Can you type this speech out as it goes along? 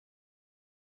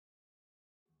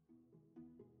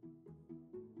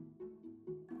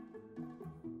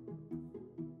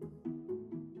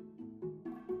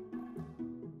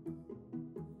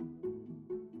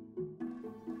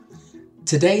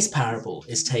Today's parable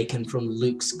is taken from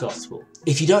Luke's Gospel.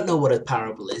 If you don't know what a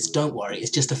parable is, don't worry, it's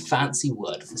just a fancy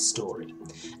word for story.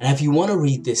 And if you want to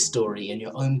read this story in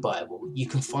your own Bible, you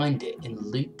can find it in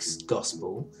Luke's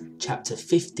Gospel, chapter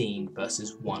 15,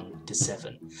 verses 1 to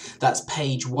 7. That's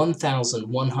page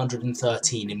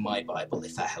 1113 in my Bible,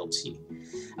 if that helps you.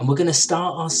 And we're going to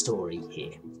start our story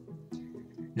here.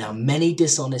 Now, many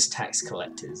dishonest tax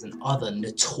collectors and other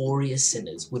notorious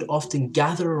sinners would often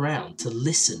gather around to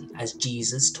listen as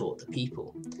Jesus taught the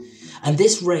people. And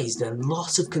this raised a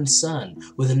lot of concern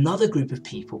with another group of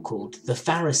people called the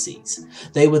Pharisees.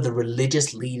 They were the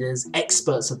religious leaders,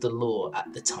 experts of the law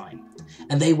at the time,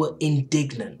 and they were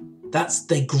indignant.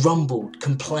 They grumbled,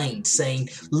 complained, saying,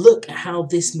 "Look at how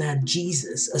this man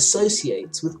Jesus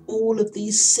associates with all of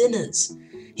these sinners.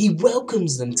 He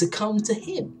welcomes them to come to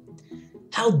him.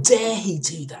 How dare he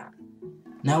do that?"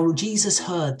 Now Jesus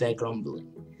heard their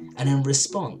grumbling, and in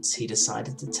response he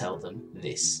decided to tell them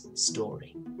this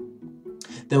story.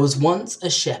 There was once a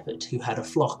shepherd who had a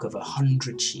flock of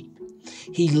 100 sheep.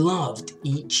 He loved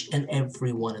each and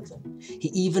every one of them. He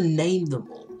even named them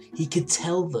all. He could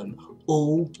tell them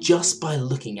all just by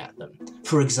looking at them.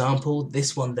 For example,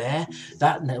 this one there,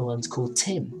 that one's called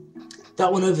Tim.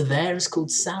 That one over there is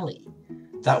called Sally.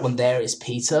 That one there is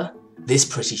Peter. This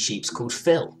pretty sheep's called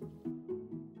Phil.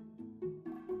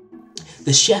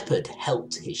 The shepherd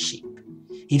helped his sheep.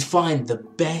 He'd find the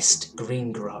best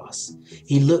green grass.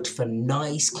 He looked for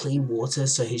nice clean water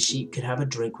so his sheep could have a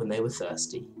drink when they were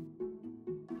thirsty.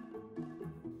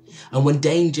 And when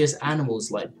dangerous animals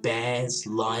like bears,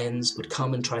 lions would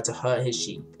come and try to hurt his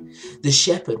sheep, the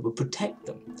shepherd would protect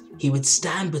them. He would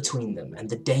stand between them and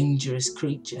the dangerous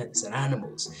creatures and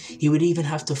animals. He would even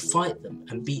have to fight them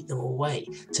and beat them away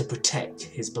to protect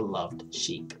his beloved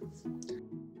sheep.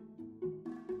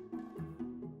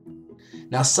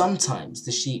 Now sometimes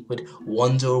the sheep would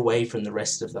wander away from the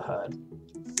rest of the herd,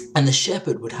 and the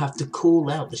shepherd would have to call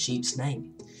out the sheep's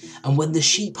name. And when the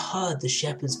sheep heard the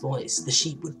shepherd's voice, the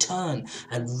sheep would turn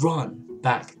and run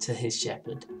back to his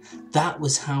shepherd. That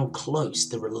was how close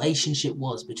the relationship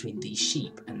was between these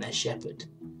sheep and their shepherd.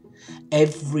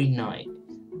 Every night,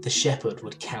 the shepherd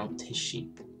would count his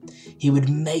sheep. He would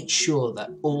make sure that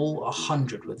all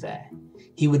 100 were there.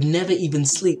 He would never even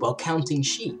sleep while counting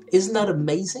sheep. Isn't that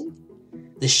amazing?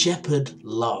 The shepherd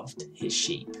loved his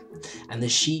sheep, and the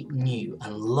sheep knew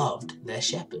and loved their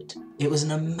shepherd. It was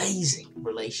an amazing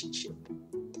relationship.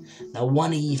 Now,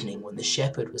 one evening when the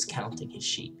shepherd was counting his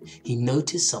sheep, he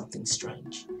noticed something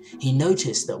strange. He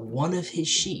noticed that one of his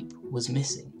sheep was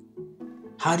missing.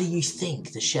 How do you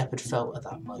think the shepherd felt at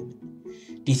that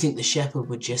moment? Do you think the shepherd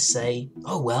would just say,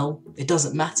 "Oh well, it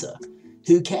doesn't matter.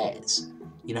 Who cares?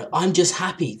 I'm just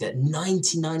happy that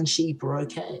 99 sheep are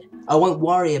okay. I won't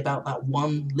worry about that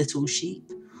one little sheep.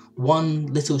 One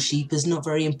little sheep is not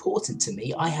very important to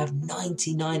me. I have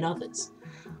 99 others."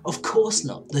 Of course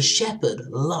not. The shepherd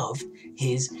loved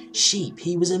his sheep.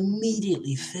 He was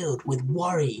immediately filled with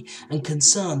worry and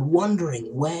concern,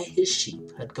 wondering where his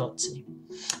sheep had got to.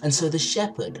 And so the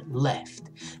shepherd left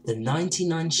the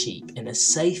 99 sheep in a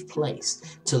safe place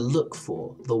to look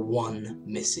for the one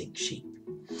missing sheep.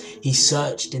 He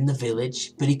searched in the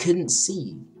village, but he couldn't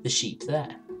see the sheep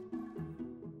there.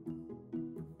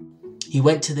 He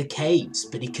went to the caves,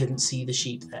 but he couldn't see the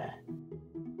sheep there.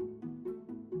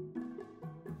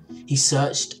 He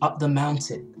searched up the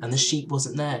mountain, and the sheep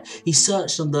wasn't there. He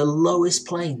searched on the lowest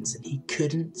plains, and he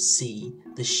couldn't see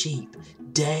the sheep.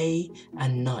 Day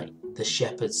and night, the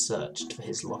shepherd searched for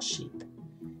his lost sheep.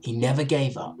 He never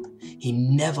gave up. He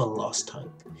never lost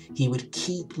hope. He would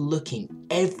keep looking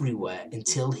everywhere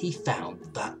until he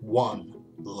found that one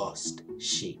lost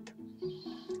sheep.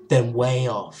 Then way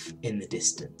off in the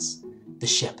distance, the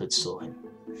shepherd saw him.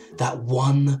 That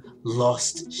one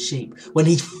lost sheep. When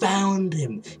he found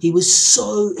him, he was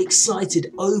so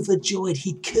excited, overjoyed.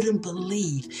 He couldn't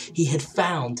believe he had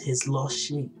found his lost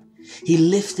sheep. He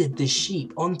lifted the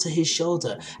sheep onto his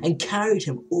shoulder and carried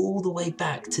him all the way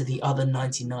back to the other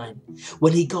 99.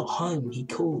 When he got home, he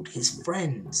called his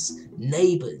friends,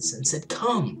 neighbors, and said,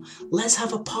 "Come, let's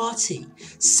have a party.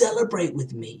 Celebrate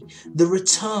with me the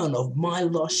return of my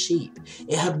lost sheep.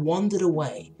 It had wandered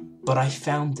away, but I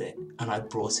found it and I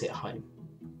brought it home."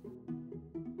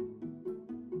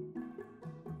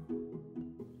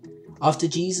 After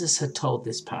Jesus had told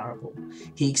this parable,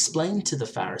 he explained to the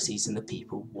Pharisees and the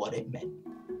people what it meant.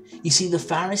 You see, the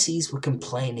Pharisees were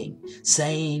complaining,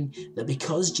 saying that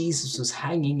because Jesus was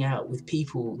hanging out with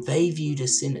people they viewed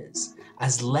as sinners,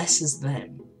 as less as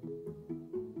them,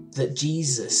 that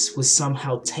Jesus was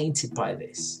somehow tainted by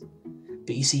this.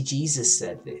 But you see, Jesus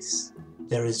said this: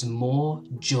 "There is more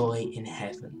joy in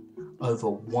heaven over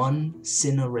one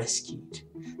sinner rescued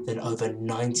than over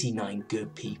 99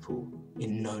 good people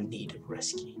in no need of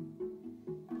rescue.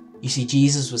 You see,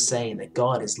 Jesus was saying that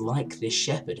God is like this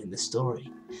shepherd in the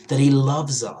story, that he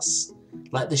loves us,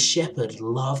 like the shepherd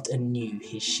loved and knew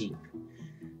his sheep.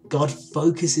 God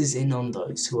focuses in on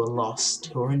those who are lost,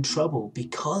 who are in trouble,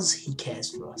 because he cares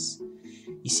for us.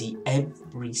 You see,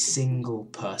 every single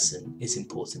person is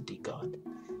important to God.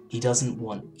 He doesn't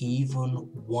want even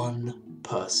one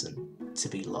person to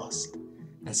be lost.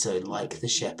 And so, like the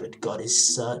shepherd, God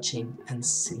is searching and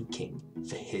seeking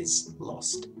for his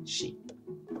lost sheep.